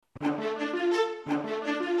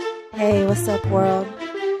Hey, what's up, world?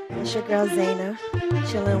 It's your girl Zaina,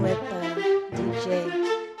 chilling with DJ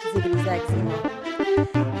Ziggity Zag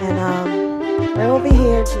Zemo. And we're over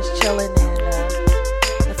here just chilling.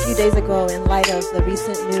 And a few days ago, in light of the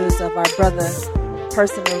recent news of our brother,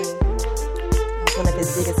 personally, one of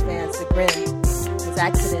his biggest fans, Dagrin, his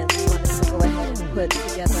accident, we wanted to go ahead and put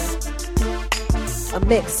together a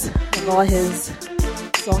mix of all his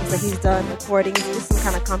songs that he's done, recordings, just some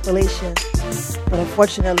kind of compilation. But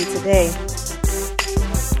unfortunately today,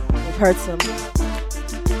 we've heard some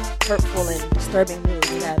hurtful and disturbing news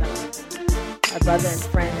that our brother and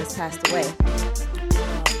friend has passed away.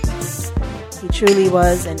 He truly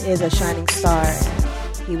was and is a shining star, and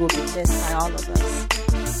he will be missed by all of us.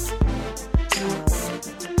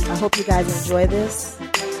 I hope you guys enjoy this.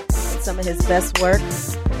 It's some of his best work.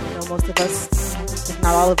 I know most of us, if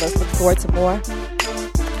not all of us, look forward to more.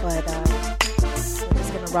 But we're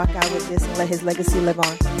just going to rock out with this and let his legacy live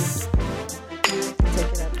on.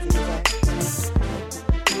 Take it up, Ziggy.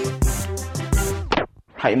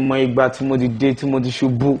 Hi, my bad to the day to the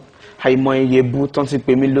shubu. Hi, my ye boot on to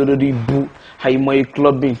pay me lottery boo. Hi, my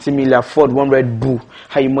clubbing to me afford one red boo.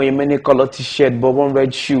 Hi, my many color t-shirt but one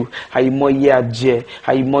red shoe. Hi, my yeah j.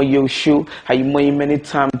 Hi, my yo shoe. Hi, my many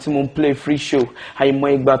time to play free show. Hi,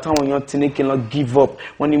 my bata when your tinic cannot give up.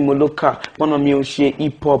 When you moloka, one of me share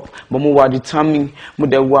hip hop. But more the timing, more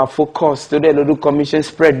the war focus. To the little commission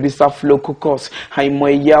spread with a flow cocos. Hi,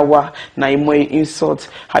 my yawa, na my insult.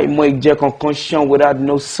 Hi, my jack on conscience without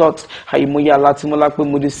no salt. Hi, my latimolak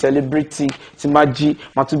with the celebrity. Timaji,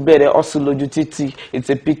 matubere also loju. It's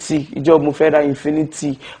a pity. Job Mufeda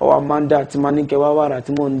Infinity or Amanda Timanike Wawara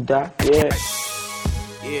Timonda. Yeah. Let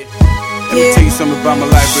me tell you something about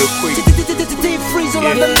my life real quick. Deep freezer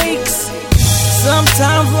on the mix.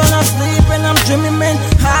 Sometimes when I sleep and I'm dreaming, man,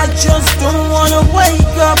 I just don't wanna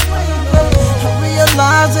wake up. I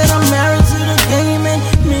realize that I'm married to the game, and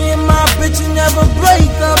me and my bitch never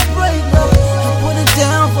break up. I put it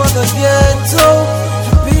down for the ghetto.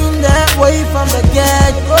 Been that way from the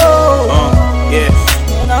get-go. Yeah.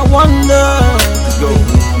 And I wonder.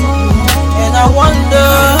 And I wonder.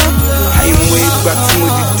 How you back to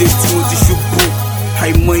the day to the shubu. How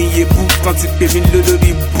you boot can't pay me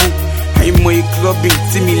lottery boo. How you clubbing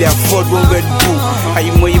to me afford one red boo. How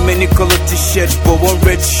you many color t-shirt but one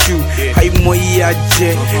red shoe. How you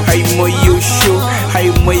j. How you show. How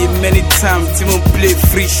you many time to play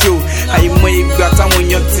free show. How you got time when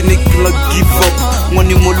your tinic cannot give up.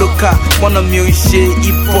 Money moloka, one of me share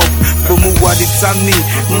hip hop. But move what it's on me,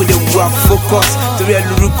 move the war focus. To real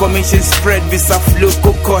Lulu commission spread with a flow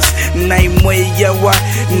cocos. Nine more yawa,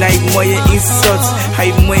 nine more insults.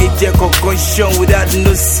 High more jack or conscience without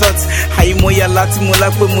no sorts. High more latimola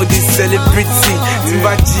with the celebrity.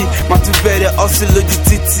 Tibaji, matubere also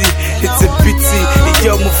logitity. It's a pity, it's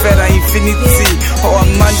your mufera infinity. Oh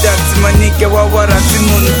Amanda, Timanike Wawara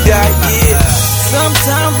Timonda, yeah.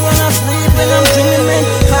 Sometimes when I sleep and I'm dreaming,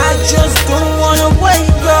 I just don't wanna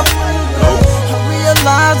wake up. I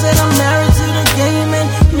realize that I'm married to the game, and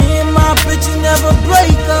me and my bitch never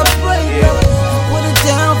break up. I put it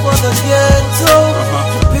down for the ghetto.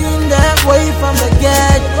 Been that way from the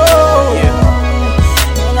get-go.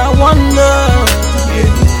 And I wonder.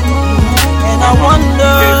 And I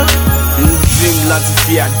wonder. Dream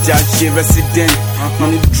Latifia Jashi resident.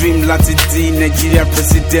 Money dream Lati Nigeria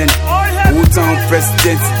president. Wu-Town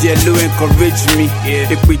president, yellow encourage me.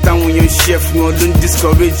 They quit down when your chef, no don't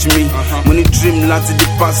discourage me. Money dream Lati the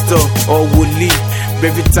pastor or Woli.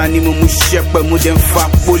 Every time you move chef, but more than fat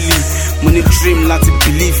poly. Money dream Lati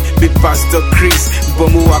believe, be Pastor Chris. But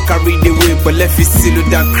more I carry the way, but left is still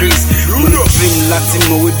that Chris. Money dream Lati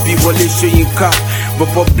mo we be wale show you car. But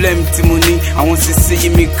problem to money, I want to see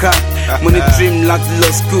you make up. Money dream Lati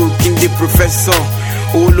law school, king the professor.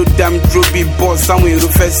 Olo damn droby boss, I'm with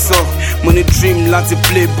professor. Money dream Lati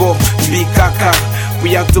play ball, be kaka. We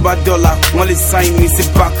have to buy dollar, only sign me si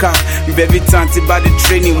baka. Baby tanti by the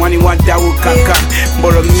training, one in one dawo kaka.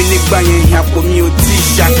 But a mini banging here for me,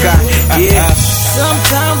 shaka. Yeah.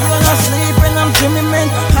 Sometimes when I sleep and I'm dreaming, man,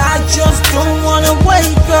 I just don't wanna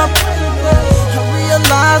wake up. I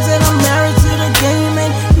realize that I'm married to the game,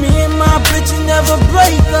 and me and my bitch never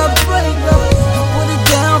break up. I put it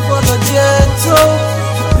down for the ghetto.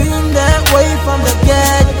 Been that way from the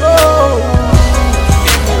get-go.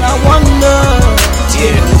 And I wonder.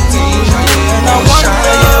 And I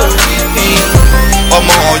wonder.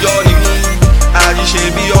 Ọmọ Ọ̀yọ́ ni mí, àríṣe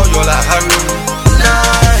bí Ọ̀yọ́ làárọ̀.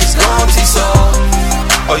 Nice come see so.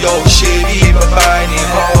 Ọ̀yọ́ ò ṣe bí bàbá ẹni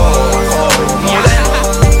hàn. Mo lẹ́nu.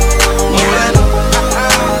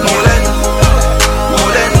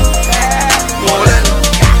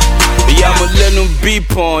 Ìyá mo lẹ́nu bí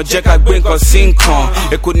pon jẹ́ ká gbé nǹkan sí nǹkan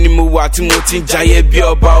Èkó ni mo wà tí mo ti ń jayé bí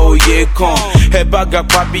ọba òye kan ẹ bá ga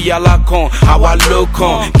pa bí alákan àwa ló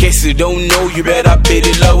kàn case you don't know you better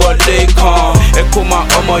béèrè lọ́wọ́ lẹ́ẹ̀kan Èkó máa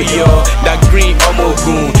ọmọ yọ Dagrin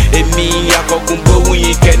Akogun èmi Akogun bówú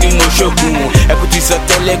yín kẹ́ ni mo ṣògùn Èkó ti sọ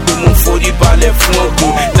tẹ́lẹ̀ pé mo forí balẹ̀ fún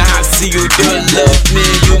ogun now I see you don't love me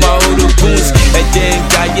you my oroguns ẹ̀jẹ̀ ń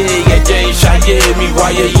jayé ẹ̀jẹ̀ ń ṣayé mi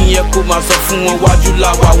wáyé yín yẹ kó máa sọ fún wọn wájú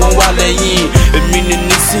làwà wọn wá lẹ́yìn èmi ni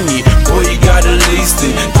nísìnyí boy you gotta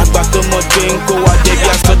listen àgbà tó mọ̀ pé ń kó wá débi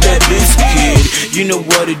àsọdẹ̀ biscuit you know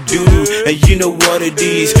what to do and you know what it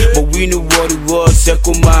is but we knew what it was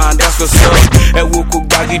Èkó man that's what's up ẹ wo kó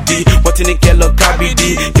gbàgídí wọ́n ti ní kẹ́ lọ kábídí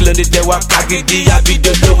kí ló dé dẹ́ wá kágídí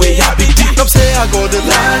àbídó lówó àbídí. Don't say I go the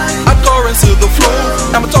line, I current to the flow.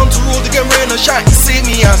 I'm a turn to rule the game, rain or shine. See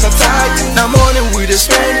me as I'm tight. Now morning with the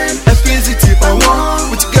spend, FPZ tip I want.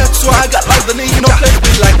 We get so I got like the need, no play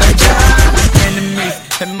with like that jam. Enemies,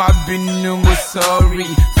 and my been no more sorry.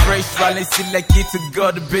 Fresh violence, like it to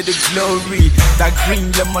God a bit of glory. That green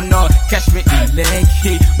lemon, catch me in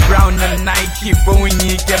Lekki. Brown and Nike, but when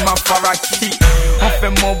you get my Faraki. Off a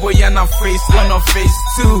mobile and I face one or face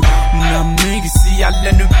two. Now make see I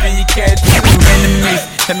let you be cat. Enemies,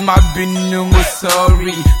 and my been no more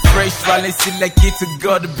sorry. Fresh violence, like it to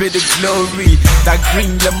God a bit of glory. That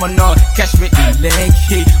green lemon, catch me in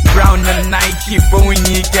Lekki. Brown and Nike, but when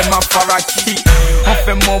you get my Faraki. Off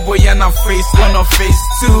a mobile and I face one or face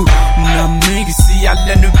two. Now make see I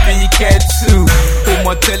let you be cat too. Oh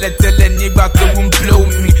my tell nigga to won't blow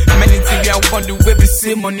me. Many things I want to wear the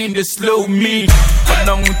same money in the slow me.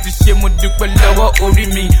 Along with the shame with the lower ori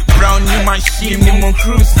me. Brown new machine, mon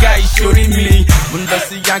cruise guy showing me. When the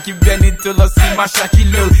see Yankee Benny to the see my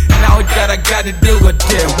Shakilo. Now that I gotta deal with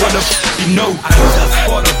them, what the you know? I just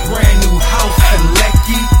bought a brand new house in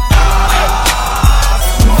Lekki.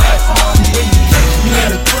 So much money when you catch me in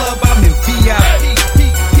the club, I'm in VIP.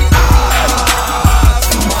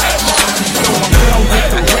 So much money, so I'm done with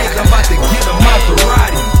the rag, I'm about to get a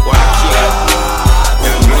Maserati.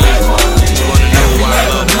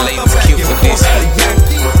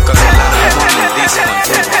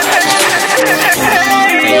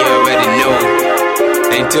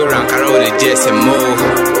 Ain't too around Carola, Jess and Mo.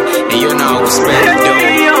 And you know how we spend the dough.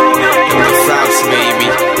 And my frogs, baby.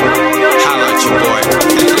 Holla at you, boy.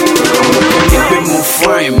 Move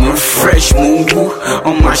fine, move fresh, move woo.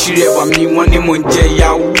 On my shit, I mean, one in one J.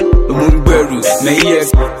 Moonberry, now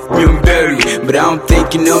yes, Moonberry. But I'm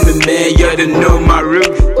thinking of me, man, you don't know my root.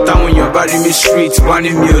 Down your body, me streets, 1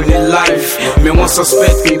 million life. Me one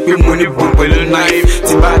suspect, people, money, boom, with a knife.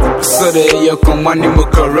 Tibet, so that you come, money, more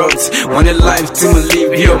corrupt. One life, to me,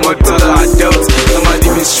 leave here, more taller adults. Somebody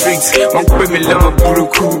in streets, one pay me, love my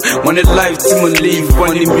buruku. One life, to me, leave,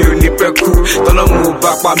 1 million per cool. Don't move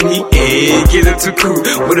back by me, eh, get it too cool.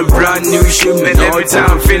 With a brand new shoe, man, every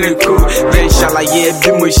time feeling cool. Then shall I, yeah, be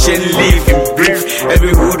my shit. Live and breathe.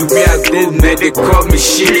 Every hood we are dead, man, they call me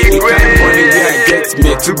shit. The kind of money we I get,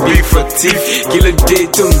 me too big for thief. Kill a day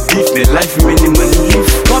to beef, me life minimal live.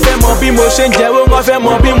 Wọ́n fẹ́ mọ bí mo ṣe ń jẹ́wọ́, wọ́n fẹ́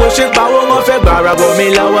mọ bí mo ṣe ń pawó, wọ́n fẹ́ gbàrà bọ̀ mí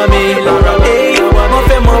lọ́wọ́ mi. Wọ́n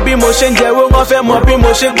fẹ́ mọ bí mo ṣe ń jẹ́wọ́, wọ́n fẹ́ mọ bí mo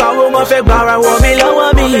ṣe ń pawó, wọ́n fẹ́ gbàrà bọ̀ mí lọ́wọ́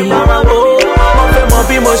mi. Wọ́n fẹ́ mọ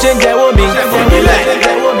bí mo ṣe ń jẹ́wọ́ mi.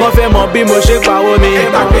 Wọ́n fẹ́ mọ bí mo ṣe ń pawó mi.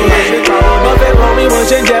 Wọ́n fẹ́ mọ bí mo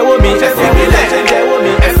ṣe ń jẹ́wọ́ mi.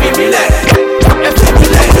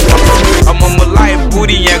 I'm on my life,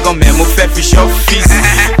 booty, yeah, go man, mo fẹ́ fi ṣọ́fíìsì.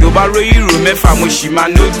 Tó bá ro ìrò mẹ́fà, mo ṣì máa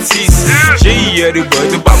notice. Ṣé ìyẹ́ rẹ̀ bọ̀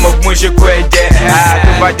tó bá mọ̀ pé mo ṣe kó ẹ jẹ́?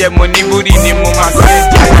 Tó bá jẹ́ mo ní booty ni mo máa ṣe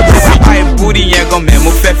jẹ́. Life booty, yeah, go man,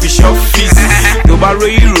 mo fẹ́ fi ṣọ́fíìsì. Tó bá ro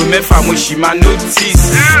ìrò mẹ́fà, mo ṣì máa notice.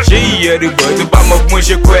 Ṣé ìyẹ́ rẹ̀ bọ̀ tó bá mọ̀ pé mo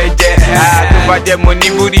ṣe kó ẹ jẹ́? Tó bá jẹ́ mo ní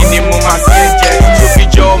booty ni mo máa ṣe jẹ́.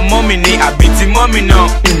 Ṣòfìjọ mọ́mì ni àbí ti mọ́mì náà.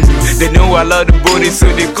 They know I love the booty, so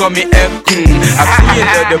they call me Ekun. I feel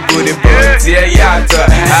love the booty, but yeah, yeah.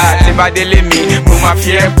 If I delay me, mama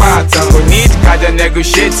fear pattern. Who need to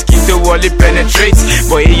negotiate, keep the wall penetrate.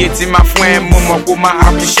 Boy, yet in my friend, mama, woman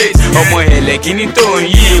appreciate. Oh, my head, in it on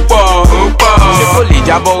ye, poor. The police,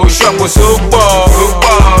 Jabo, shop was so poor.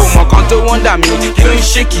 Oh, my can't wonder me. You don't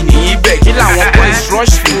shake in the back. Kill our boys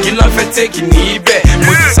rush me, kill off a take in the back.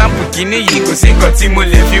 Most sample kini, you go see, got him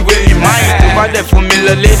everywhere. You mind to buy the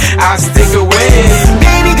formula. I stick away.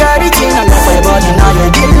 Baby girl, it's in a love for your body. Now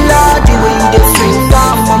you're the Lord, the way you the swing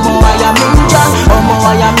down. Omo, I am ninja. Omo,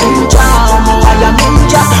 I am ninja. Omo, I am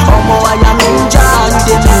ninja. Omo, I am ninja. You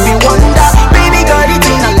dey make me wonder. Baby girl, it's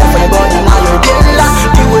in a love for your body. Now you're the Lord,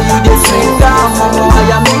 the way you the swing down. Omo,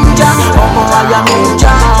 I am ninja. Omo, I am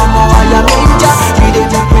ninja. Omo, I am ninja. You dey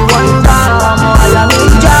make me wonder. Omo, I am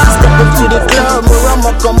ninja. Step up to the club,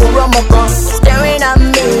 Murama, come Kuromoko, staring at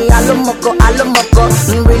me, alomoko.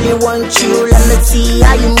 Really want you, let me see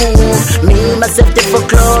how you move. Me, myself, take for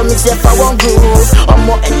club, myself, I want groove.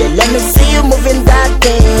 Let me see you moving that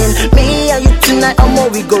thing. Me and you tonight,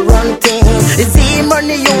 we go run things. Is it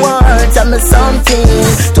money you want? Tell me something.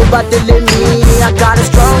 To battle me, I got a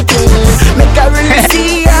strong thing. Make I really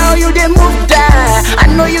see how you they move that. I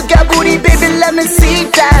know you got booty, baby, let me see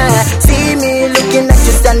that. See me looking at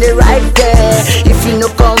you standing right there. If you no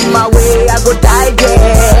come my way, I go die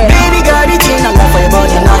there. Baby, got it in, I'm for your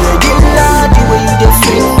body, now you did love. The way you just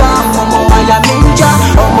swing down, I am ninja,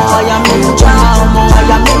 I am ninja,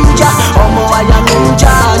 I am ninja, I am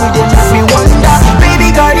ninja. You did make me wonder. Baby,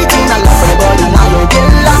 got it in, I'm for your body, now you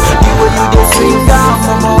did love. The way you just swing down,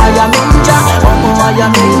 I am ninja, I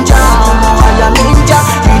am ninja, I am ninja.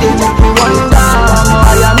 You did make me wonder.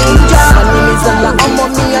 I am ninja. My name is Allah,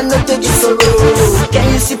 me, I know take you so low. Can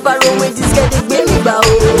you see paro with this guy, they bring me bow.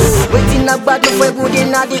 Waiting a bad for good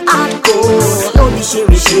in the hardcore. No, the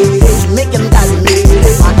sherry, make him die me.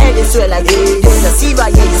 My head is swell like it. I see why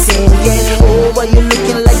you sing, yeah. Oh, but you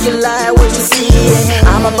looking like you lie, what you see, yeah.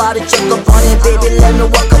 I'm about to check up on it, baby, let me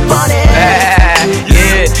walk up on it.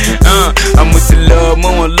 I'm with the love,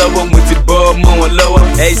 more lower, with the ball, more lower.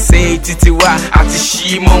 Hey, say, TTY, I to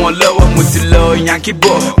she, more lower, with the love, Yankee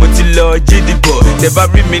boy, with the love, GD boy. Never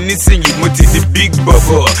reminiscing you, with the big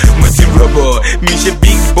bubble, with the rubber. Me, she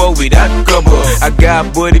big boy with that cover. I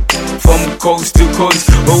got body from coast to coast.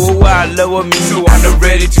 Oh, I love me, so I'm not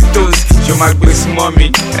ready to toast. Show my best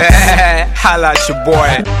mommy. Holla at your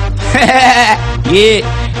boy. Yeah,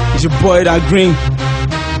 it's your boy Dagrin.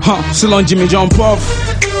 Still on Jimmy jump off.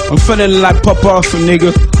 I'm feeling like pop off,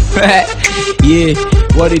 nigga. Yeah,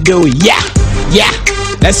 what it do? Yeah.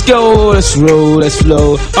 Let's go, let's roll, let's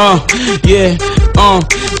flow. Yeah.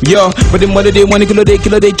 Yo, but the mother they want to kill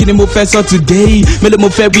the more fast today. Mele mo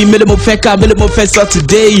feka, mele mo festa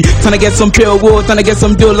today. Tryna get some pale wood, tryna get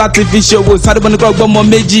some dough, lot of visuals. How the one clock more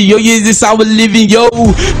meji, yo, yeah, this how we living, yo.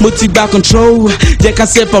 Multi back control, yeah, can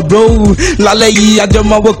say for bro. La lay, I don't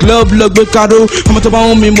want club, look good caro. I'm a top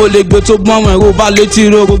on me, more leg, go to one, go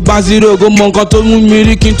balletiro, go baziro, go monk, to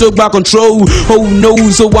me, to back control. Oh no,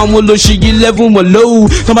 so one will she 11 will low.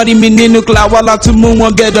 Somebody mean in the cloud while I to moon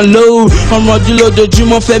one better low. I'm not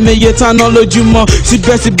lójoojúmọ́ fẹ́mi yẹ tánà lójúmọ́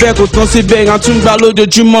síbẹ̀síbẹ̀ kò tán síbẹ̀ àtúngbà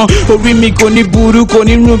lójoojúmọ́ orí mi kò ní burú kò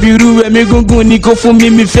ní rún bírú ẹ̀mí gúngún ni kò fún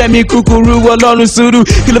mi fẹ́ mi kúkúrú ọlọ́run sùúrù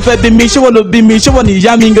kí ló fẹ́ bí mi ṣé wọ́n ló bí mi ṣé wọ́n ní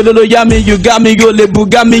ìyá mi ngolo ló yá mi you got me yóò lè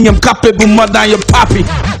bùgá mi I'm capable more than your papi.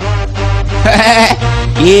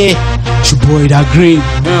 Yeah, it's your boy Dagrin.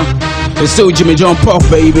 It's still Jimmy John Puff,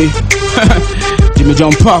 baby. Jimmy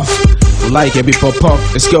John Puff. Like every pop up,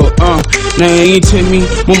 let's go, Now ain't tell me,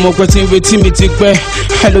 mo question with me ti pẹ́.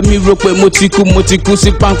 Hello mi rò pé mo ti kú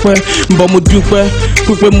sí páńpẹ́. But mo dúpẹ́,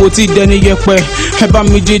 pípé mo ti dẹni yẹpẹ́. Ẹ bá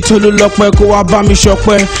mi dé tó ló lọ́pẹ́, kó wá bá mi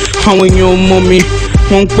ṣọpẹ́. Àwọn èèyàn mọ̀ mi,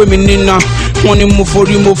 wọ́n ń pè mí nínà. Wọ́n ní mo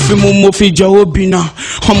forí mo fi jọ òbínà.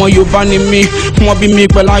 Ọmọ Yorùbá ni mí, wọ́n bí mi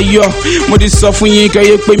pẹ̀lú ayọ̀. Mo ti sọ fún yín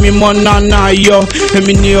kẹ́yẹ́ pé mi mọ́ náà ayọ̀.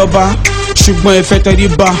 Èmi ni ọba. Ṣùgbọ́n ẹ fẹ́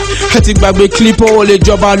tẹríba ẹ ti gbàgbé clip ó lè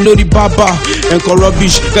jọba lórí bàbá ẹ̀kọ́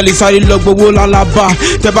rubbish kẹ́lẹ́ sáré lọ gbowó lálábà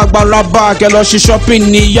tẹ́ bá gba rábà kẹ́ lọ ṣe shopping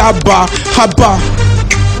ní Yaba haba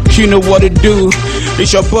you know what to do.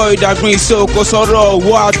 It's your boy Dagrin, so kò sọ̀rọ̀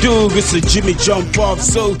what I do. It's a Jimmy jump up,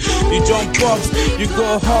 so you jump up, you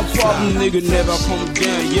go hop up, nigga never come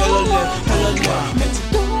down. Yellow left, hello left.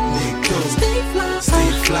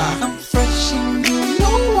 Stay fly. I'm fresh and you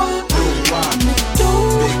know why.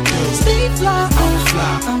 Stay fly. I'm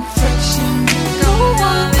fly. I'm fresh and you know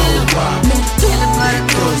why.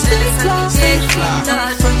 Stay fly.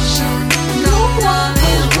 I'm fresh and you know why.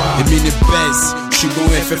 I mean the best.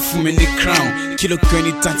 Ṣùgbọ́n ẹ fẹ́ fún mi ní crown. Kí ló kàn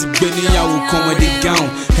ní tàǹtí gbé níyàwó kan wọ́n dé gown.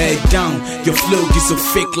 Head down, your flow gets so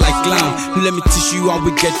fake like clown. Let me teach you how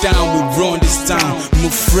we get down, we run this town.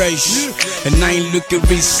 Move fresh, and I ain't looking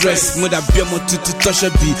real stressed. Mo dàbí ọmọ tuntun tọ́ṣọ́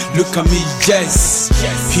bí, look at me, yes.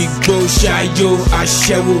 Ìgbó ṣayó,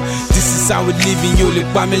 aṣẹ́wó. This is how we living, yóò lè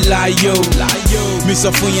pa mí láyò. Mi sọ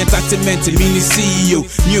fún yẹn entertainment, mi ní CEO.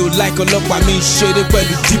 Mi ò like ọlọ́pàá, mi ń ṣeré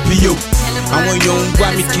pẹ̀lú DPO. Àwọn èèyàn ń wá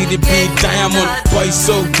mi kiri bíi diamond. Boy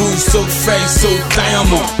so good, so fresh, so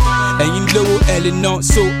diamond. Ẹ̀yin lówó ẹ̀lẹ́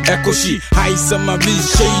so ẹ̀kọ́ ṣì. Àìsàn máa rí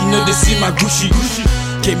ṣé you know they see my Gucci.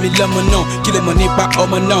 Kémi lọ́mọ náà, kí lè mọ̀ nípa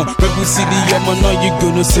ọmọ náà. Rẹ́gùn sí di ọmọ náà, you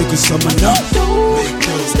gonna say kò sọmọ náà.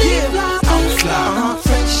 I'm fly. I'm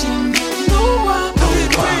fresh and you know why.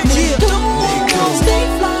 Stay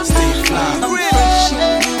fly. I'm fresh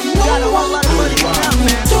and you know why.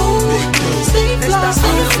 Stay fly.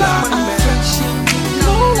 I'm fly. I'm fresh and you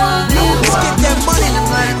know why. Let's get that money.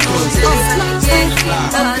 Stay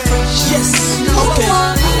fly.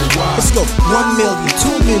 1 million,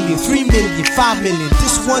 2 million, 3 million, 5 million.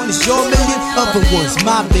 This one is your million, other one's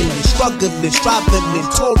my million. Struggling, struggling,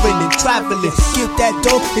 touring and traveling. Get that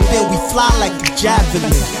dough and then we fly like a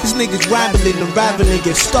javelin. These niggas rambling, unraveling,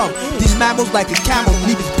 get stumped. These mammals like a camel,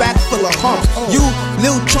 leave his back full of humps. You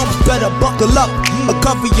little chumps better buckle up or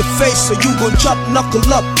cover your face so you gon' jump, knuckle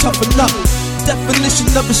up, toughen up.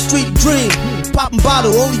 Definition of a street dream. Poppin'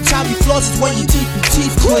 bottle, only time you floss is when you keep your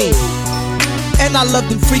teeth clean. And I love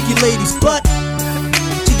them freaky ladies, but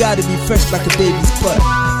she gotta be fresh like a baby's butt.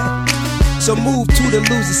 So move to the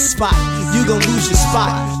loser spot, you gon' lose your spot.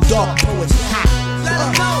 Dark poets hot,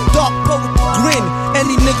 dark poet grin.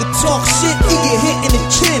 Any nigga talk shit, he get hit in the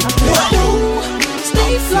chin.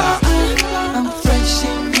 Stay fly, I'm fresh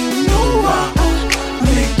and you know why.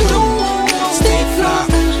 Stay fly,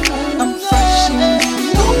 I'm fresh and you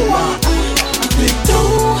know why.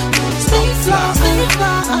 Stay fly,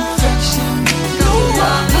 I'm fresh and you know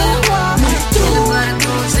why.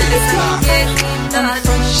 Stay fly, I'm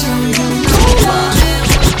fresh and you know why.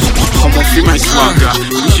 I'ma feel my swagger,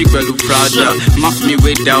 she better Prada. Map me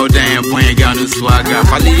way down there, boy, ain't got no swagger.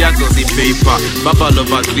 Palia got the paper, Baba love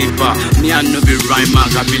a clipper. Me I know be rhymer,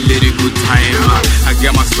 got be little good timer. I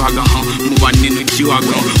get my swagger, move on in the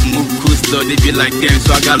G-Wagon. Move cool slow, they be like them,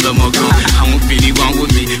 so I got love more gun. I won't be the one with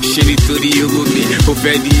me, she need to the with me.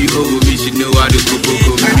 Already you hold me, she know how to go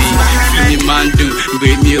with me. Feel me man do,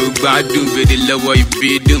 baby, oh bad do, baby, love what you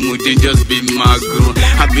be do, then just be my girl.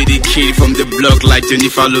 I be the kid from the block like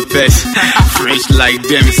Jennifer Lopez. Fresh like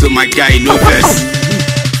them, so my guy no best.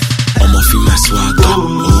 I'ma feel my swagger,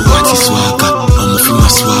 oh what is swagger? I'ma feel my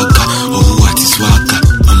swagger, oh what is swagger?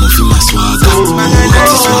 I'ma feel my swagger, oh what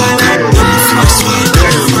is swagger? I'ma feel my swagger,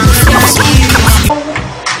 I'ma feel my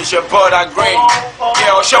swagger. It's your boy Dagrin.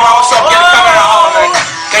 Yeah, show me what's up, get the camera on, man.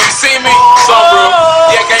 Can you see me? What's up, bro?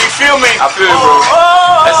 Yeah, can you feel me? I feel it, bro.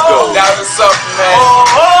 Let's go. That's what's up, man.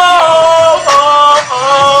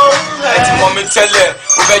 Tell it,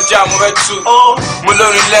 move a jam, move a two.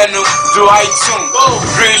 Muloni Lenu, do I tune?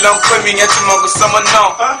 Really long coming at you, Mongo Summer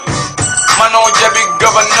now. Man, no, you big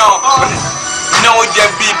governor. No, you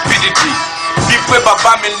be PDP. People,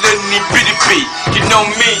 Baba, me learn PDP. You know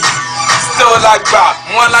me, still like that.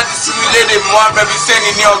 One like this lady, one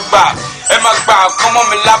representing your back. And my back, come on,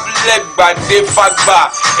 me lap leg back, they fat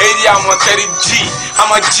back. Area, I'm 30 G. I'm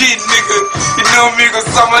a G nigga. You know me, cause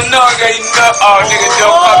I'm a nigga, you know. Oh, nigga,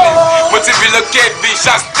 don't come in. But if you look at bitch,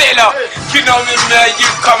 I still up. You know me, man, you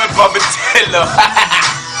coming from a tailor.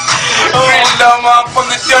 Real love, man, from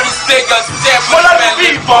the dirty sticker, step with the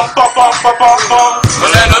man. Bum, bum, bum, bum, bum, bum. Well,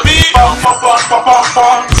 let it be. Bum, bum, bum, bum, bum,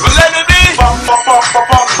 bum. Well, let it be. Bum, bum, bum, bum,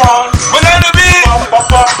 bum, bum. Well, let it be. Bum, bum,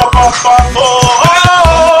 bum, bum, bum, bum. Oh,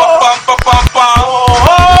 oh, bum, bum, bum, bum.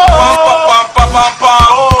 Bum,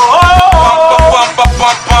 bum, bum,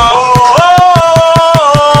 bum, bum.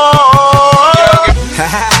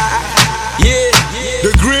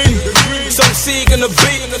 The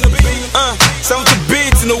beat, sound the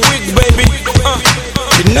beats in the week, baby.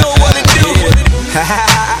 You know what it do.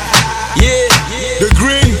 Yeah, the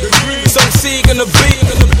green, some seek in the beat.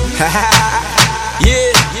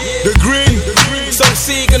 Yeah, the green, some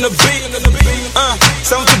seek in the beat.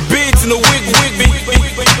 Sound the beats in the week,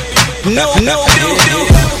 No, you know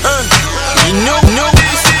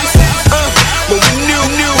this is. But we knew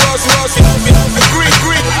us. Green,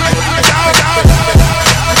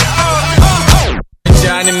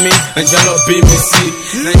 Johnny me, and Jalo BBC.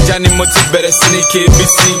 Johnny Moti better send a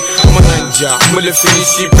KBC. I'm a Ninja, I'm gonna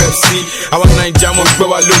finish Pepsi. I'm a Ninja, I'm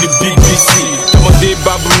gonna load the BBC. I'm a day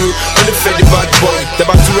Babaru, I'm the fed the bad boy. The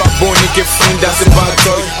Batura Bonnie get free, that's a bad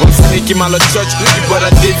toy. I'm sneaking my church, you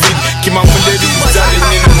brother David. Keep my lady, darling,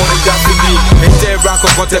 in the morning, that's for me. And tell Ranko,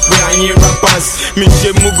 contact me, I ain't rappers. Me,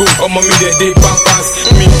 Mugu, or mommy, the day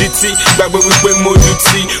papas. Me, DT, back where we play more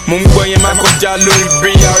duty. Mumboy, and my Jalo,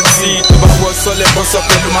 reality. The bar was solid, what's up,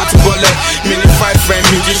 and the matter bullet. Mini 5 friend,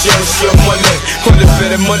 me, just your mullet. Call it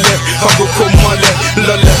better mullet, I'll go mullet.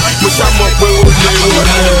 Lollet, which I'm up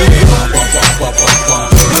with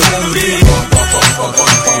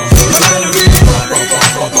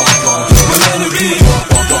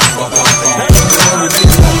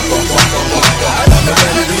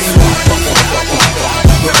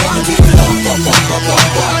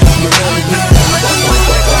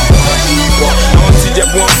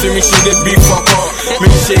me she dey be fuck up. Me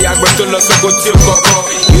she agbe to lọ soko tí o kọkọ.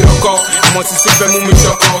 Irọkọ, ọmọ ti ṣe fẹ́ mú mi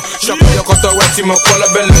ṣọkọ. Ṣọkọ yọkọ tọwẹ́ tí mo kọ́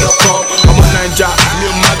lọ́bẹ̀ lọ́kọ. Ọmọ Naija, mi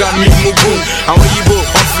ò mága mi mú gùn. Àwọn Igbo,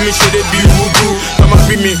 wọ́n fi mi ṣe dé bí wúgú. Tọ́mọ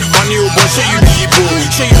bí mi, wọ́n ní òbọ̀ ṣé you be Igbo?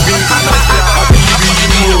 Ṣé you be Anaja? Àbí you be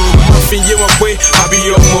Igbo? Wọ́n fi yé wọn pé àbí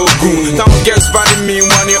ọmọ ogun. Táwọn girls bá ní mi,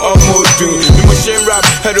 wọ́n ní ọmọ odùn. Bí mo ṣe ń rap,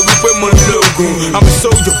 ẹ̀rù wípé mo ń lògùn. I'm a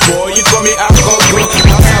soldier boy, you call me Akogun.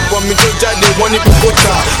 Látàpọ̀ mi tó jáde, wọ́n ní kókó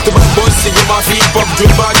ta. Tó bá gbọ́ sí i, máa fi hip hop jó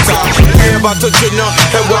bàtà. Ẹ̀yẹ́ bá tó jóná,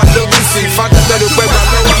 ẹ̀wà lógún sí. Fákàtà ló pẹ́ gbà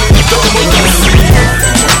lọ́wọ́ mi ní dọ́gbọ́n jù sí.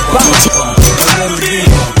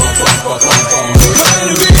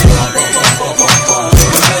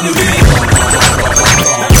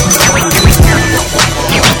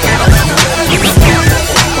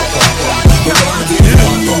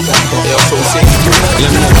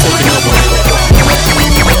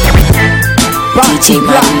 DJ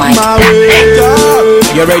Mike.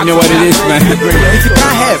 You already know what it is, man. If you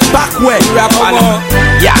can't have backward, Rap on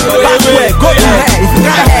yeah, backward, go ahead. If you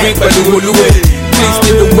can't have, please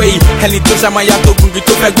stay away. Ẹni tó ṣàmáyà tó gungi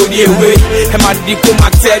tó fẹ́ gòní ewé. Ẹ máa di kó máa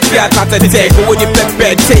tẹ́ bí àtàtẹ̀tẹ̀. Owó ni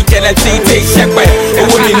pẹ́pẹ́, take anything, take ṣẹ́pẹ́.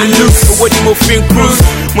 Owó ni loose, owó ni mo fi ń cruise.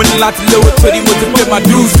 Mo ní láti lówó torí mo ti pay my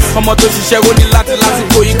dues. Ọmọ tó ṣiṣẹ́ ó ní láti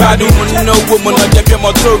lásìkò ìgbádùn. Mo ní owó mo náà jẹ́ bí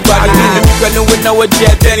ọmọ tó gbádùn. Èmi pẹ̀lú ìwé náwó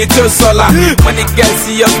jẹ́ ẹni tó sọ́la. Money get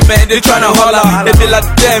serious man, they tryna holler. They be like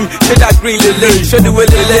them, say that green lele. Show the way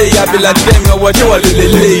lele, I be like them, yo what you want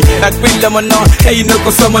lele. That green lemon now, hey you know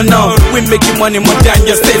cause someone now. We making money more than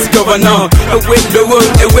your state governor. Away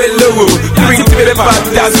low, bring the paper,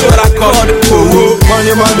 that's what I call the poor.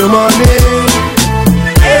 Money, money, money.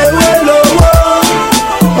 Away low,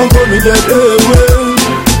 I'm coming to the way.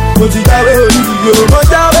 Put it away, you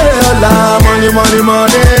put away all money, money,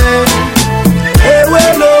 money. Away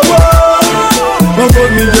low, I'm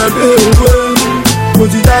coming to the way.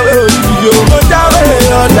 Put it away, you put away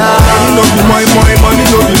all money, no be money,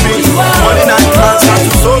 no be big. Money not transfer to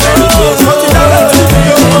so many things. Put it away,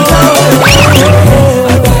 you put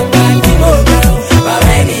away.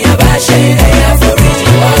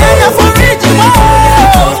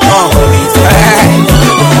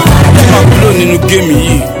 Nínú géèmì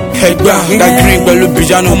yìí ẹgbà Dagrin pẹ̀lú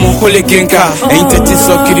bìjánu ọmọ ó lè kéńkà ẹ̀yin tẹ́tí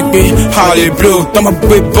sọ kiri pé a lè blow tọ́mọ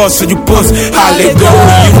gbé bọ́ọ̀sì ojú post a lè go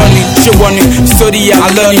yìí wọ́n ní ṣé wọ́n ní sórí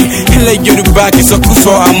àlọ́ ni ilẹ̀ Yorùbá kì í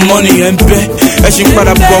sọkúsọ àmọ́ ni ẹ̀ ń bẹ́ ẹ̀ṣin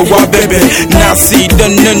padà bọ̀ wá bẹ̀bẹ̀ náà sí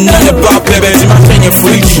ìdáná náà bá bẹ̀bẹ̀ tí máa fẹ́ yẹn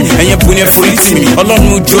foríjì ẹ̀yẹn bu ní foríjì mi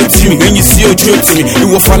Ọlọ́run ojú ó tì mí ẹ̀yìn sí ojú ó tì mí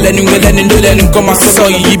ìwọ̀fà lẹ́nu ẹlẹ́ni ló lẹ́nu kọ́ máa sọ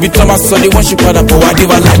yìí ibi tó máa sọ dé wọ́n ṣe padà bọ̀ wá dé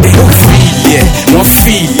wá ládé wọ́n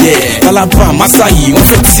fi ilẹ̀ Alaba Masayi wọ́n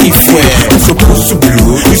fẹ́ tì fún ẹ̀ you supposed to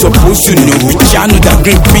blow you supposed to know Janu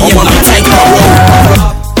Dagrin pin yẹn na take my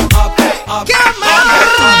road.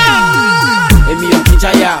 Èmi ò kí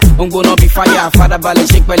jáyà, ó ń gbóná bí fire. Farabalẹ̀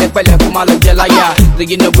ṣe pẹ̀lẹ́pẹ̀lẹ́ kó má lọ jẹ láyà.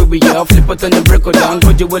 Lẹ́yìn náà wíwí yẹ, flip it on the break it down.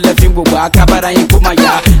 Kójú wo lẹ́ fi ń gbogbo akábára yín kó máa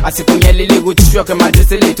yá. Àsìkò yẹn lélẹ̀ wo ti ṣọ́ọ̀kẹ́ máa dé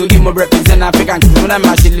sílẹ̀. Torí mo represent African kìlọ̀ náà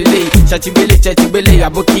máa ṣe lélẹ̀. Ṣàtìgbélé,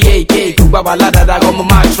 àbókí èké. Tó gbà wà ládàá ọmọ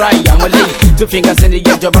máa try àwọn lẹ́yìn. Two fingers in the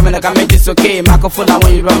air, ìjọba mẹ́ta ká méjì sókè. Máa kọ́ fún àwọn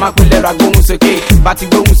Yorùbá máa pín lẹ́rọ agbóhùn sókè. Bá ti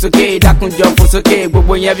gbóhùn sókè, dákúnjọ fò sókè.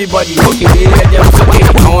 Gbogbo yẹn everybody lókè ẹ̀jẹ̀ fò sókè.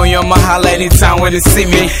 Àwọn èèyàn máa holla anytime when they see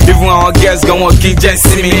me. Even àwọn girls gan wọn kì í jẹ́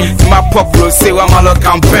sí mi. Tí máa pop rose wá máa lọ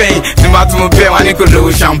campaign. Tí máa tún mú bẹ́ẹ̀ wá ní kò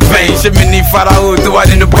lówó champagne. Ṣé mi ní Fáráò tó wà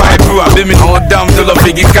nínú Bible? Àbí mi àwọn dáhùn tó lọ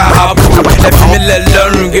figi ká àpò. Ẹ fi mi lẹ̀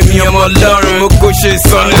lọ́rùn, gèmi ọmọ lọ́rùn. Mo kó ṣe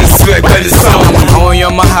sọnù ìṣú ẹgbẹ́ ní sọ́ọ̀mù. Àwọn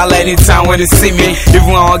èèyàn máa holla anytime when they see me.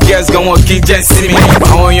 Even àwọn girls gan wọn kì í jẹ́ sí mi.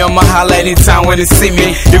 Àwọn èèyàn máa holla anytime when they see me.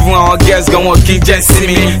 Even àwọn girls gan wọn kì í jẹ́ sí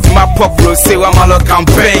mi. Tí máa pop rose wá máa lọ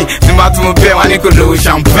campaign. Tí máa tún mú bẹ́ẹ̀ wá ní kò lówó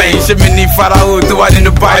champagne. Ṣé mi ní Fáráò tó wà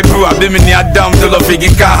nínú Bible? Àbí mi ní Adam tó lọ figi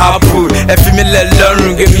ká àpò. Ẹ fi mi lẹ̀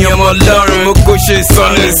lọ́rùn, gèmi ọmọ lọ́rùn. Mo kó ṣe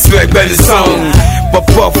sọnù ìṣú ẹgbẹ́ ní sọ́ọ̀mù.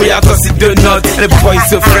 Pop we out to see donut. The boy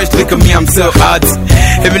so fresh, look at me, I'm so hot.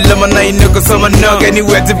 Every love now you know cause I'm a nug.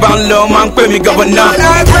 Anywhere to bound low, man, pay me governor.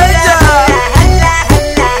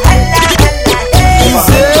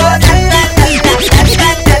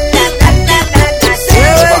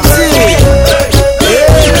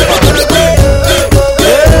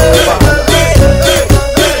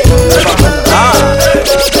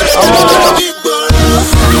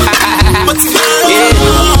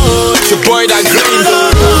 Your boy Dagrin,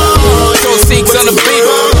 so 6 on the beat.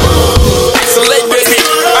 So late baby,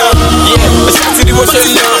 yeah. A shot to the ocean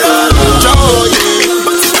now.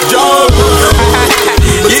 Joe,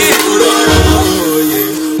 yeah.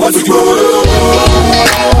 What's it go?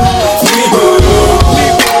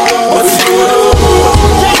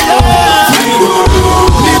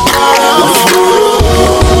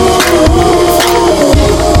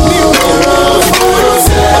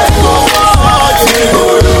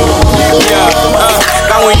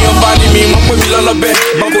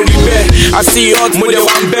 I see hot mo dey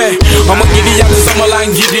wan bẹ ọmọ gidi yàtọ̀ sọmọ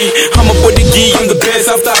langidi ọmọ podigi I'm the best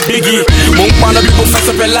after Biggie mo ń paná bí mo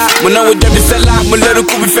fẹsẹ̀ fẹ́lá mo náwó jẹbi sẹ́lá mo lẹ́rù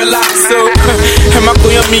kú bí fẹ́lá so ẹ má kó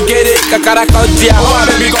yan mi kéde kàkàrà kan di àwọn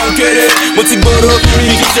abẹ́bí kan ké ṣeré mo ti gbòòrò mi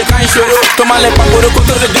kì í ṣe ká ìṣòro tó máa lẹ pàkóró kó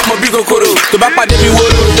tó lè dẹ́mọ̀ bí kòkòrò tó bá pàdé mi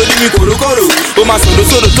wóró lórí mi kòrókòrò ó máa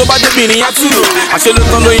sòrò tó bá débi ní àtúrò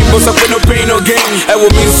àṣelótán lóyìnbó sọ pé no pain no gain ẹ wo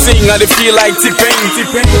mi sing I dey feel like T-Pain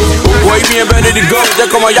ògbó ibi ẹ bẹ́ẹ̀ ní go jẹ́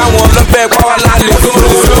kọ́mọ yá wọn lọ́bẹ̀ pàwọ́ lálẹ́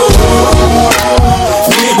kóró.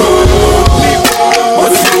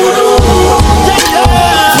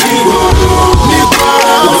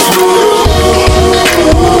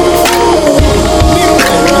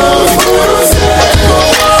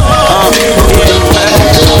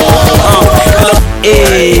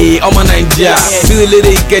 Hey, ọmọ Naija, feel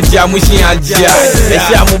lédè Ìkẹjà, mú ṣe àjà. Ẹ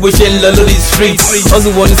ṣe àmú bó ṣe ń lọ lórí street.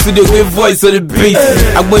 Hustle wọ ní studio gbé voice on the beat.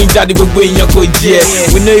 Agbóyin jáde gbogbo èèyàn kò jẹ.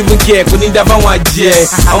 We no even care, kò ní dá fáwọn àjẹ.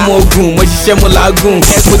 Ọmọ ogun, mo ṣiṣẹ́ mo làágùn.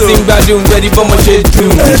 Mo ti ń gbádùn ready bọ́mọ ṣe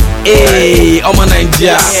dùn. Hey, ọmọ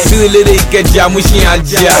Naija, feel lédè Ìkẹjà, mú ṣe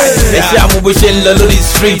àjà. Ẹ ṣe àmú bó ṣe ń lọ lórí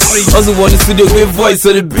street. Hustle wọ ní studio gbé voice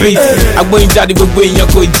on the beat. Agbóyin jáde gbogbo èèyàn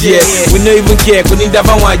kò jẹ. We no even care, kò ní dá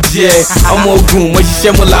fáwọn àjẹ. Ọmọ ogun, mo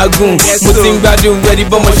ṣiṣẹ́ mo làágùn. Mo ti ń gbádùn ready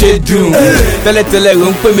bọ́mọ ṣe dùn. Tẹ́lẹ̀tẹ́lẹ̀ ò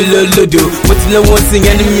ń pè mí lólódò. Mo ti lówó sí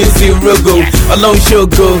ẹni mi sí rogo. Ọlọ́run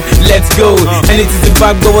ṣògo, let's go. Ẹni tí ti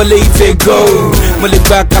bá gbọ́wọ́ lé ìtẹ̀ go. Mo lè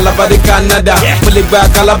gba Calabar dé Canada. Mo lè gba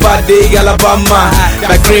Calabar dé Alabama.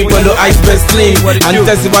 Dagrin pẹ̀lú ice best slim. À ń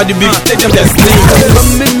tẹ̀síwájú bí stadium tẹ̀ slim.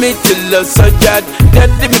 Mọ́mí mi ti lọ sọ́jà.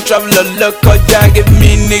 Dẹ́dí mi travel lọ kọjá. Èmi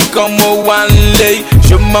nìkan mo wá ń lé.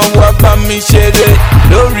 Ṣé máa wá bá mi ṣeré?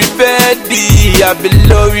 Lórí bẹ́ẹ̀dì àbí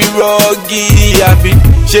lórí rọ́ọ̀gì àbí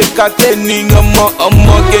ṣe kàtẹ́ ní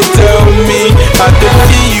ọmọ gẹ́tẹ́ omi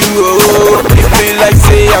àdókì you o it be like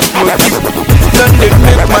say I smoke you don dey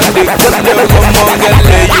make man dey kọ́lé ọmọ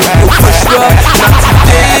gẹ́lẹ́ you go for sure na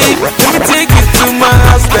today let me take you to my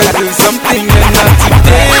house let's do something and na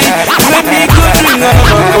today let me go drink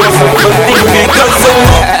ọmọ something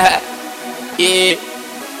because yeah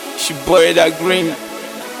she boy Dagrin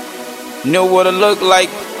know what I look like.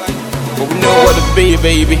 But we know what to be,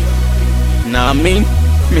 baby. Nah, I mean,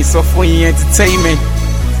 me so funny entertainment.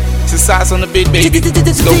 Two sides on the beat, baby.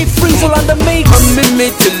 Let's go. Freezer on the mix. Come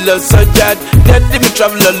me to love so that. Let me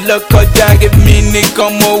travel a look or that. Give me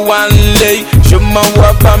come one lay. Show my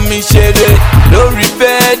walk on me share it. Lori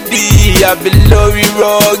Betty, I be Lori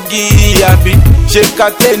Roggy. I be shake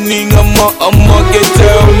out any ọmọ get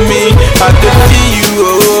tell me. I don't see you,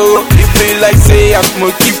 oh. It feel like say I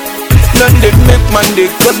smoke you. None they make man they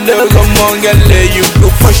color among and let you go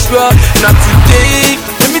for sure. Not today.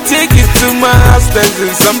 Let me take you to my house. Let's do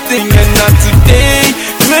something and not today.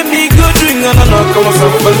 Let me go drink and I'll come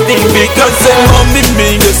something because mommy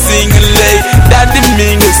me go sing a lay, daddy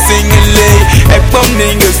me go sing a lay, ekpom me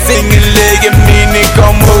go sing a lay. Get me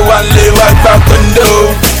come one lay right back condo,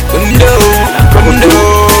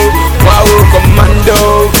 wow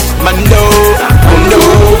commando, condo.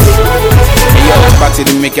 Party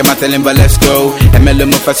to make him a tell him but let's go. ML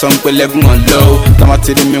mo for some we live on low. Come out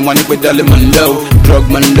to me one with dollar man low, drug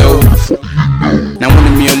man low. Now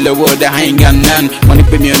when me a low that I ain't got none. Money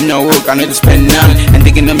pay me a no work, I know to spend none. And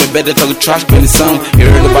thinking I'm better talk trash pin some. You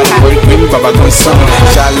heard about the work, maybe Baba gon' song.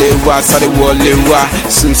 Charlie wa, sorry wa, lewa.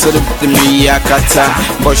 Soon so the me ya kata.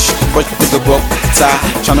 Push the book ta.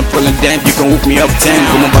 Tryna pull it down, you can hook me up 10.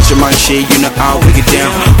 Come on, watch your man shit, you know I'll break it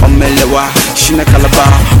down. I'm Melewa, she na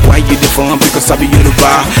Calabar. Why you different? Because I be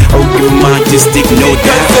Yoruba. Oh, you man, just take no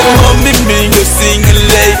doubt. Mommy me go sing a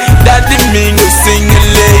lay, daddy me go sing a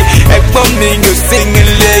lay, ekpom me go sing a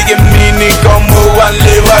lay. Get me come one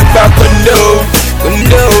lay right back condo,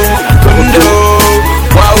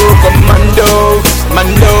 wow commando,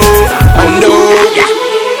 mando.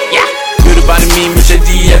 Yoruba me Mr.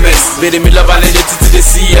 DMS, baby me love and let to the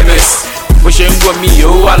CMS. Push him go me,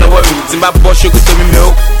 oh, all over me. Timba Bosch, you to me,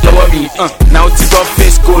 milk, lower me. Now to go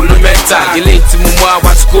face school, no better. You late to Mumwa,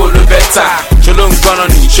 what school, no better. Children gone on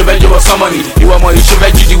you, should bet you was somebody. You want money, should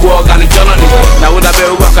bet you the walk and the journey. Now would I be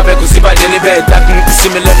walk up to see by the bed, that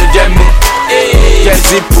similar to Gem. Can't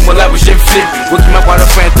zip, put my life, shit flip. Working my water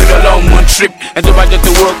friend to the long one trip. And to budget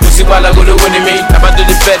to work, to see while I go to win me. About to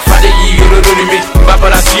the bed, for the year, you don't me.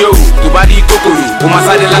 Papa, that's you, to body cocoa. Woman's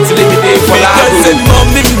side, let's let me day for life. Because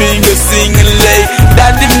mommy, me, go sing a lay.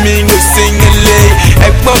 Daddy, me, go sing a lay.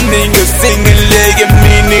 Ekpom, me, go sing a lay. Get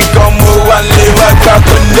me, come one lay, right back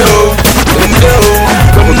condo.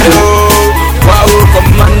 Wow,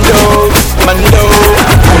 commando.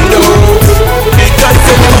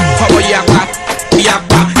 Power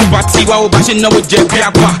yapa, party wa oba she know je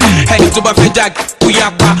yapa. Hey, to ba fe jag,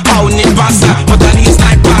 yapa. How ni basa, mo ta ni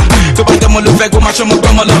sniper. To ba demo lo fe go ma show mo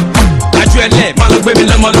gbọmọ lọ. Laju ele, ma lo gbe mi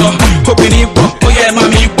lọ́mọ lọ. Obìnrin pọ̀, ó yẹ ma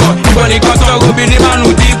mi pọ̀. Ìwọ nìkan tó obìnrin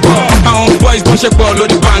márùn-ún dì pọ̀. Àwọn boy boys don't shake ball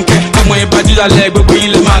lórí bánkẹ́. Ọmọ ìbàjú lálẹ́ gbogbo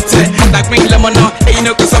ilé máa tẹ̀. Dàgbìn lẹ́mọ̀ náà, èyí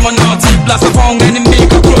náà kò sọmọ náà. Tí blast of àwọn ẹni mi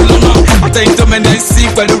kò kúrò lọ́nà. Àtẹ̀yìn tó mẹ́lẹ̀ sí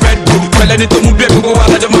pẹ̀lú Red Bull. Pẹ̀lú ẹni tó mú bí gbogbo wa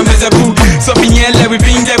lọ́jọ́ máa mẹ́sẹ̀ bú. Sọ fi yẹn lẹ̀ we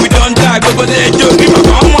been there we don die. Gbogbo lè jó bí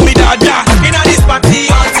bàbá ọmọ mi dáadáa. Iná this party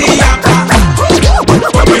ọtí yàtọ̀.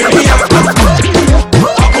 Obìnrin yàtọ̀.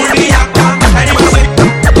 Ọkùnrin yàtọ̀. Ẹni máa ṣe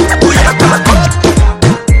kú yàtọ̀.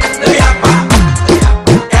 Lè yàtọ̀.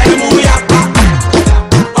 Ẹni mú yàtọ̀.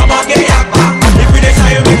 Ọmọge yàtọ̀. Ìpínlẹ̀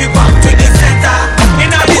ṣayọ make you come to the center.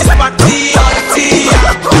 Iná this party ọtí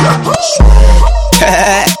yàtọ̀.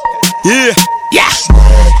 Yeah.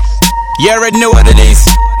 You already know what it is.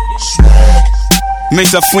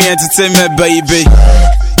 Mix up free entertainment, baby.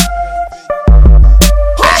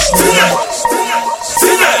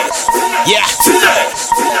 Yeah.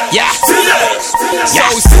 Yeah. So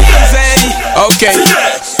easy. Okay.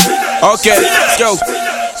 Let's go.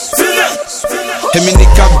 Hemi ni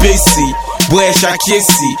kabesi. Boy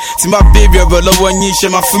ṣàkíyèsí tí my baby ọ̀bọ̀ lọ́wọ́ yín ṣe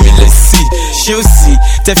máa fún mi lésì ṣé ó sì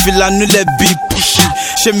tẹ́fìlà nulẹ̀ bí píṣì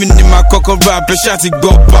ṣé mi ni máa kọ́kọ́ bá pressure ti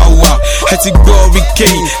gbọ́ power ẹ ti gbọ́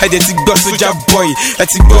hurricane ẹ dẹ̀ ti gbọ́ soldier boy ẹ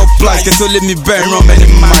ti gbọ́ flash kẹ́tọ́ lé mi bẹ́ẹ̀ ràn many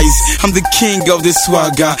miles I'm the king of the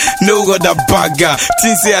swagger no other bagger tí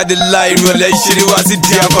n ṣe àdé láì rọlẹ̀ ìṣeré wá sí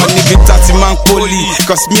di àbá níbi tá ti máa ń poli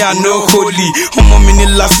cause me I no holy ọmọ mi ní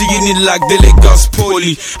lásìkò ní like Lagos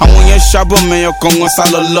poli àwọn yẹn ṣàbọ̀ mẹ́yàn kan wọ́n sá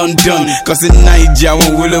lọ London cause in Nigeria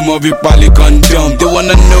wọ́n wúlò mọ́ bí pali condom they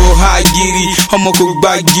wanna know how gidi ọmọ kò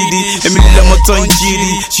gbá gidi èmi lọ́mọ tó ń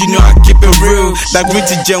jírí you know I keep it real like me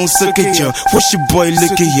ti jẹun sókè jọ what's your boy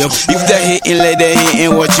looking up if they hating let they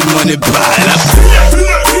hating what you money buy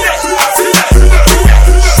up.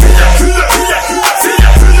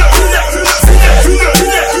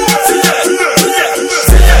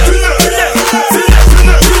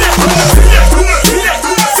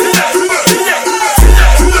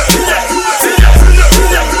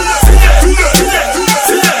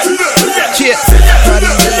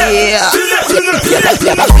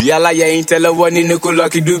 Yàrá yẹ ẹ̀yin tẹ lọ́wọ́ nínú kó lọ́ọ́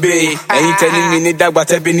kí dúbé ẹ̀yin tẹ ní mi ní dàgbà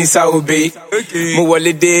tẹ́bí ní sáwọ́bé mo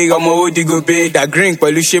wọlé dé ọmọ òdìgòbé Dagrin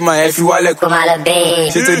pẹ̀lú ṣéma ẹ fi wálẹ̀ kó má lọ bẹ́ẹ̀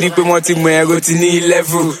ṣé tó di pé wọ́n ti mọ ẹ̀rọ ti ní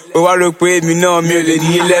level ó wá rò pé èmi náà mi ò lè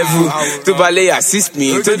ní level tó bá lè assist me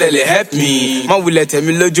tó dẹ̀ lè help me mọ wulẹ̀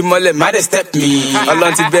tẹ̀mí lójúmọ́lẹ̀ má dẹ̀ step me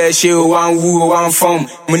ọlọ́run ti bẹ́ẹ̀ ṣe o wá ń wú o wá ń fọ́ọ̀mù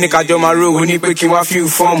mo ní kájọ máa rò ó ní pé kí n wá fíw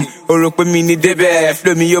fọ́ọ̀mù o rò pé mi ní débẹ̀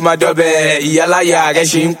flow mi yóò máa dọ́bẹ̀ ìyáláyà rẹ̀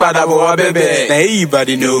ṣe ń padà bọ̀ wá bẹ̀bẹ̀ lẹ́yìn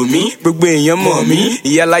Ìbàdàn know me gbogbo èèyàn mọ̀ mí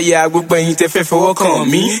ìyáláyà gbogbo ẹ̀yin tẹ́ fẹ́ fọwọ́ kàn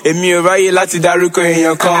mí èmi ò ráyè láti dárúkọ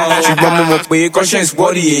èèyàn kan ṣùgbọ́n mo mọ̀ pé conscience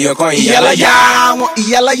body èèyàn kan ìyáláyà wọn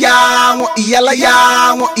ìyáláyà wọn ìyáláyà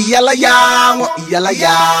wọn ìyáláyà wọn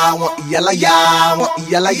ìyáláyà wọn ìyáláyà wọn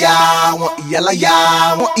ìyáláyà wọn ìyáláyà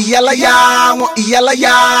wọn ìyáláyà wọn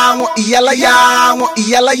ìyáláyà wọn ìyáláyà wọn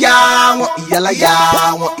ìyáláyà wọn ìyáláyà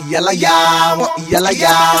wọn ìyáláyà wọn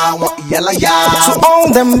ìyáláyà wọn ìyáláyà to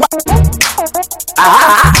own them.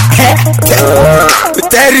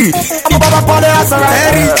 Terry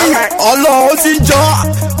Terry Ọlọ́run ó ti jọ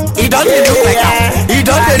he don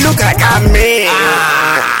dey look like a me.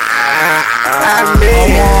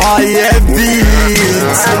 ọmọ ayé beat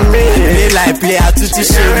play like play àtúntí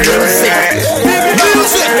ṣe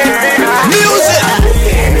music.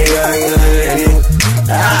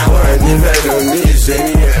 àwọn ìnífẹ̀ ló ní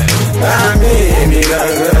ìṣẹ́ni àmì èmi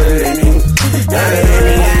gangan lèmi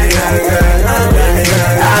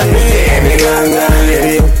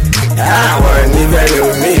àwọn ìnífẹ̀ ló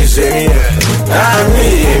ní ìṣẹ́ni àmì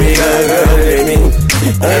èmi gangan lèmi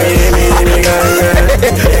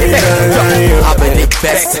I've been the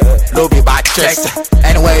best, no be bad chest.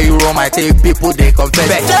 Anywhere you roam, I take people, they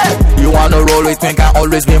confess. You wanna roll with me, can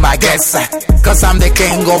always be my guest. Cause I'm the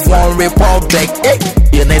king of one republic.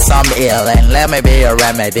 You need some ill and let me be a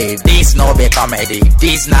remedy. This no be comedy,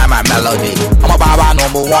 this not my melody. I'm a baba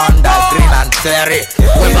number one, Dagrin and Terry.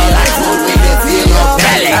 We be like food, we dey feel your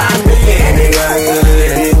belly.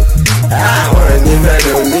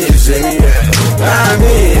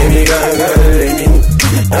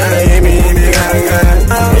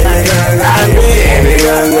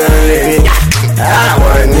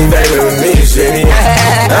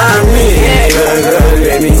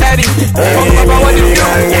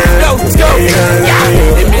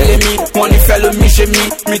 Money fellow me she me,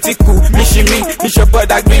 me tiku, me she me, me your boy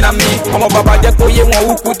Dagrin and me. I'm a baba just for you one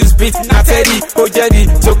who put this beat, not Teddy, oh Jerry,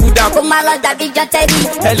 so good down. Come on, Dagrin, just Teddy.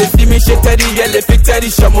 Elle est me she Teddy, elle est fit Teddy,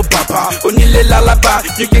 show my papa. Onile lalaba,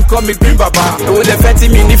 you can call me Green Baba. Oh, the fatty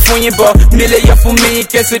me ni funny, but me lay for me, in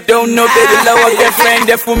case you don't know, baby, lower girlfriend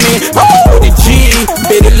there for me. Oh, the G.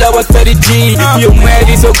 Baby lower 30G. You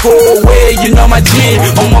ready so go away, you know my G.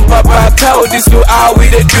 On my papa tell this to how we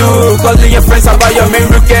they do. Calling your friends about your main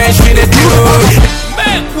weekend, she they do.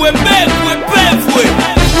 Make way.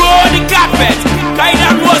 Roll the carpet. Kaida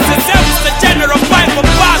was the general fight for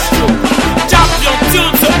Bastro. Champion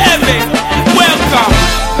tune to heaven. Welcome.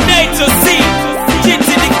 Nato C.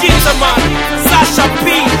 Kitty the Kinterman. Sasha P.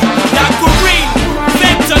 Dagrin.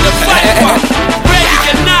 Victor the Viper. Ready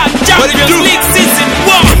to knock. Champions League season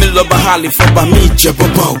 1. Me love Harley for me, Jabba.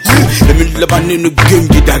 Me love Nino game,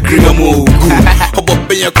 get Dagrin Akogun. Obo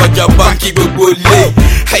Benya Koja Banki Gogole.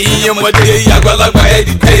 Hey, I'm a day, I got like my head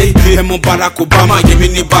day. I'm on Barack Obama, give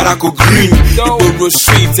me Barack Green. Ibo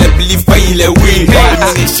Street, I believe I win.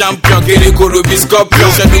 I'm the champion, get a go to be scorpion.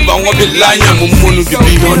 Shadow, I want to be lying, I'm a mono to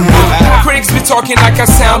be on. Critics be talking like I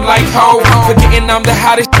sound like ho. Forgetting I'm the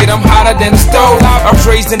hottest shit, I'm hotter than the stove. I was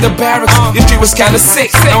raised in the barracks, the street was kinda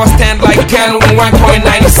sick. Now I stand like Gun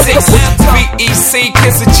 1.96. VEC,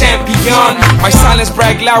 kiss a champion. My silence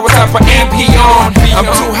brag loud, what type of amp he on? I'm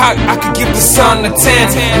too hot, I could give the sun a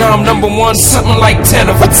 10. Now I'm number 1, something like 10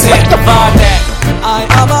 over 10. I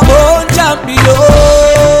am a born champion.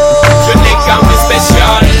 You think I'm the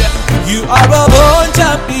special? You are a born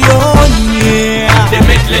champion, yeah. The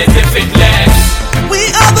midless, the fitless. We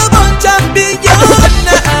are the born champion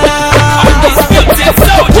now. Undisputed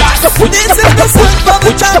soldiers. This is the sound for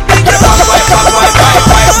the champion.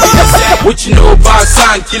 What you know about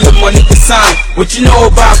sign, kill the money for sign. What you know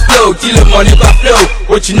about flow, kill the money for flow.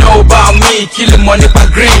 What you know about me, kill the money for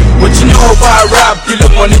green. What you know about rap, kill the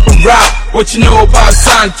money for rap. What you know about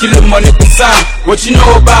sign, kill the money for sign. What you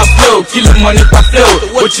know about flow, kill the money for flow.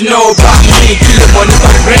 What you know about me, kill the money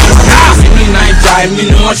for green. See me Naija, me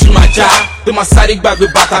no want you my job. Do my side back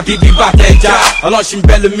with bata, big bata eja. Ọlọ́run ṣì ń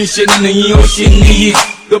bẹ́ lómi ṣe nínú yín ó ṣe níyì.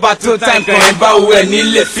 Tó bá tó time kan ẹ bá owó ẹ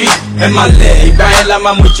nílé fi. Ẹ máa lẹ̀ ìgbà yẹn la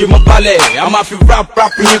máa mú jí mọ́ balẹ̀. A máa fi rap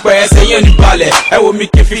yín pẹ̀ ẹsẹ̀ yẹn ní balẹ̀. Ẹ wo mi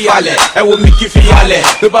kí fi halẹ̀, ẹ wo mi kí fi halẹ̀.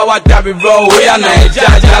 Tó bá wá dàbí rọ òwe àná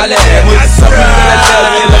ẹja jalẹ̀. Mo ti sọ fún mi lẹ́lẹ́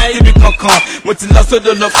mi lọ síbi kankan. Mo ti lọ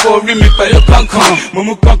sódò lọ fọ orí mi pẹ̀lú kankan. Mo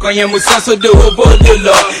mú kankan yẹn mo sá sódò owó bódò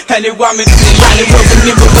lọ. Ẹni wá mi sí ìyáni gbogbo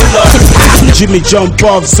ní gbogbo lọ. Jimmy jump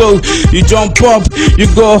off, so you jump up, you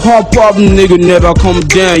go hop up, nigga never come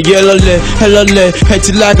down. Yellow leg, hello leg, head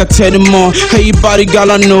to like I tell them all. Hey, you body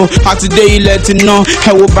gal I know, how today you let it know.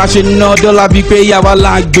 Hey, what about you know, dollar be pay ya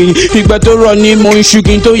like bean. You better run in more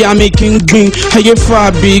sugar to ya making green. Hey, you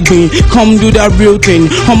far big green, come do that real thing.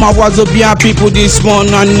 How my was up here people this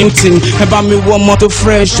one and new thing. About me one motor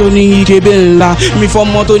fresh, only he bella. Me for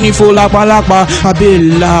motor ni for la palapa, a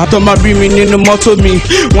bella. Toma bring me in the motor me,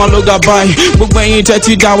 one look by. But when you touch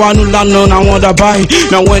it, that one I want to buy.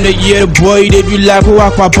 Now when they hear the boy, they be like, who I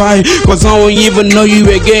buy? Cause I don't even know you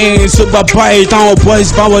again. So bye bye, town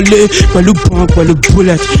boys, power lay.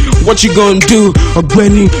 Bullet. What you gonna do? A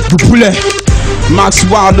granny, bullet. Max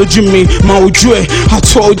Wild, Jimmy, my Ujue. I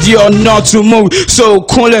told you not to move, so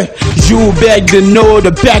cool it. You beg to know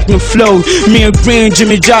the back and flow. Me and Green,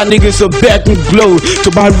 Jimmy Jack niggas so back and glow.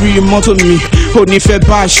 To buy real motor me, hold me fair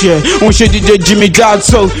bash, yeah. On shit did Jimmy Jack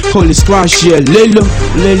so, holy squash, yeah. Lelo.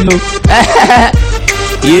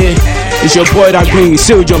 Yeah, it's your boy Dagrin,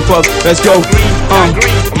 still jump up, let's go.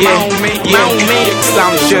 Yeah.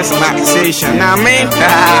 Sound just an accusation, now I mean.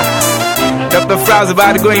 Dr. Frow's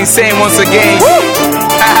about to go insane once again.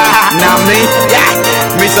 Now I mean, yeah.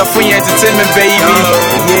 Mr. Free Entertainment, baby.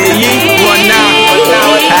 Yeah, one now.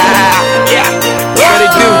 Yeah, what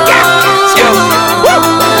it do? Let's go.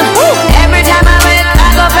 Every time I wake up, I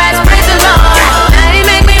go past prison law. Now you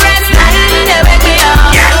make me rest, now you wake me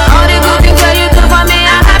up. All the good things that you do for me,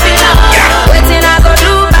 I'm happy now. Waiting I go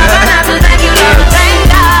do, but I have to thank you, Lord.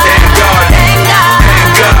 Thank God. Thank God. Thank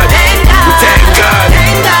God. Thank God. Thank God.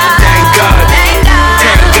 Thank God. Thank God. Thank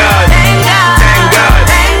God. Thank God. Thank God.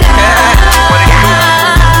 Thank God. Thank God.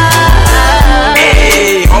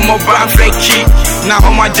 Hey, I'm a bad flaky. Now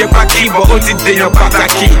I'm a jet backy, but what did they know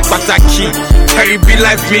pataki? Harry be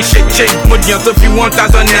life me shit change. Money on top you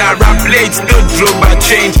 1,000 naira blades, don't draw by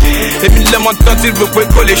change. If you let my thoughts it look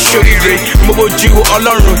call it shorty ray. Mobo Jiu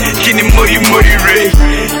alone, kini mori ray.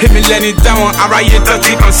 If you let it down, I write it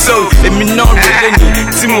 30 console. If me not really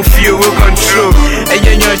Timothy will control. And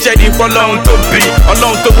you're shedding for long to be,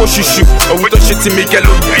 along to go shushu, or with the shit to make a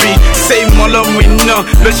look be. Say Molo we know,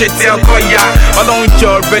 no shit tell Koya. Along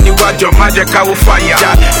your Benny Wajo, Magic Cow fire.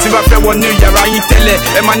 Simba one new year, I tell it,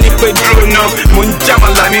 and my nip drone up.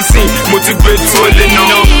 Munjama Lanisi, motivate to a no.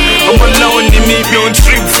 I'm alone in me, beyond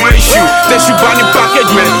trip for issue. They should ban the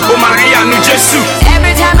package, man. Oh, Maria, no Jesus.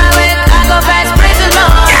 Every time I wake up, I go past prison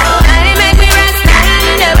law. Now they make me rest, now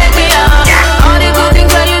they wake me up. All the good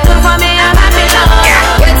things that you do for me, I'm happy now.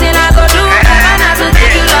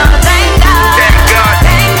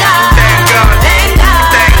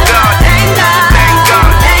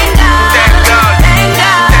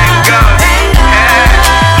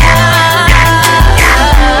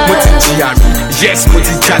 yes mo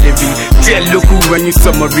ti jalè rí díẹ̀ lókù ẹyin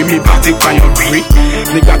sọmọ rí mi bá ti pààyàn rí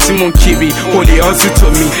nígbà tí mo ń kiri o lè hustle tó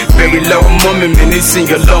mi bẹ̀rẹ̀ lọ́wọ́ mọ́ mi mi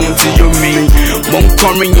nísìnyí ọlọ́run tí yóò mi mo ń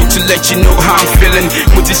kọrin yín to let you know how I'm feeling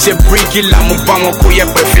mo ti ṣe bíríkì làmú bá wọn kó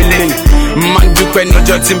yẹpẹ̀ feeling máa ń dúpẹ́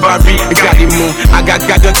lọ́jọ́ tí n bá rí gàrí mu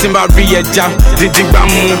àgàgàjọ́ tí n bá rí ẹja dídí gbà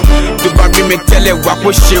mú tó bá rí mi tẹ́lẹ̀ wá kó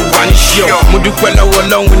ṣe wà ní ṣíọ mo dúpẹ́ lọ́wọ́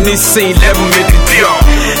lọ́hùn nísìnyí lẹ́rù mi ti dí ọ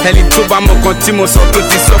ẹni tó bá mọ kan tí mo sọ tó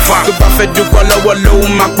ti sọ́fà tó bá fẹ́ dúpẹ́ lọ́wọ́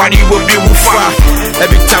lọ́hùn máa pariwo bí wúfà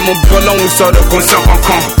ẹbí tá mo bọ́ lọ́hùn sọ̀rọ̀ kan sọ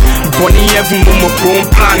kankan bọ̀ níyẹn fún mo mọ̀ pé ó ń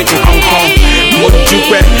plan nǹkan kan mo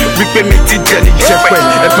dúpẹ́ wípé mi ti jẹ́ ní jẹ́pẹ́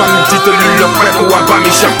ẹ bá mi jí tó lílọ pẹ́ kó wá bá mi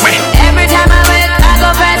ṣọpẹ́. Every time I wake, I go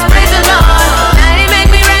fast, praise the Lord. Now He make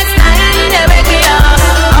me rest, now He wake me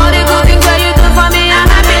up. All the good things that you do for me, I'm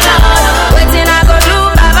happy, Lord. Waiting I go do,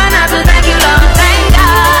 Baba, now to thank you, Lord. Thank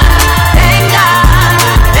God, thank God,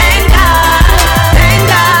 thank God, thank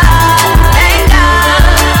God, thank God,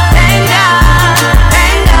 thank God,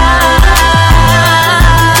 thank God.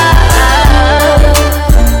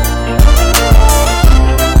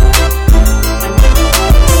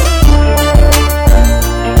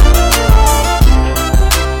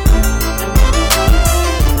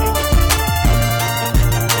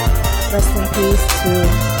 Rest in peace to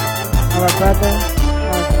our brother,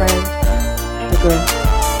 our friend,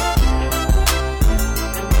 Dagrin.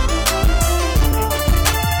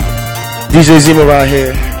 DJ Zima right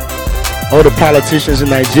here. All the politicians in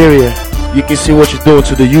Nigeria, you can see what you're doing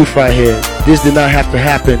to the youth right here. This did not have to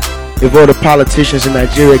happen if all the politicians in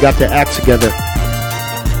Nigeria got their act together.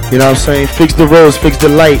 You know what I'm saying? Fix the roads, fix the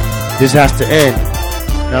light. This has to end.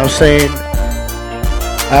 You know what I'm saying?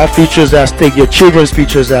 Our future is at stake. Your children's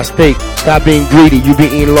future is at stake. Stop being greedy. You've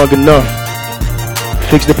been eating long enough.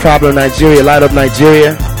 Fix the problem in Nigeria. Light up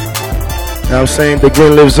Nigeria. You know what I'm saying? The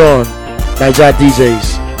green lives on. Nigeria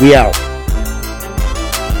DJs. We out.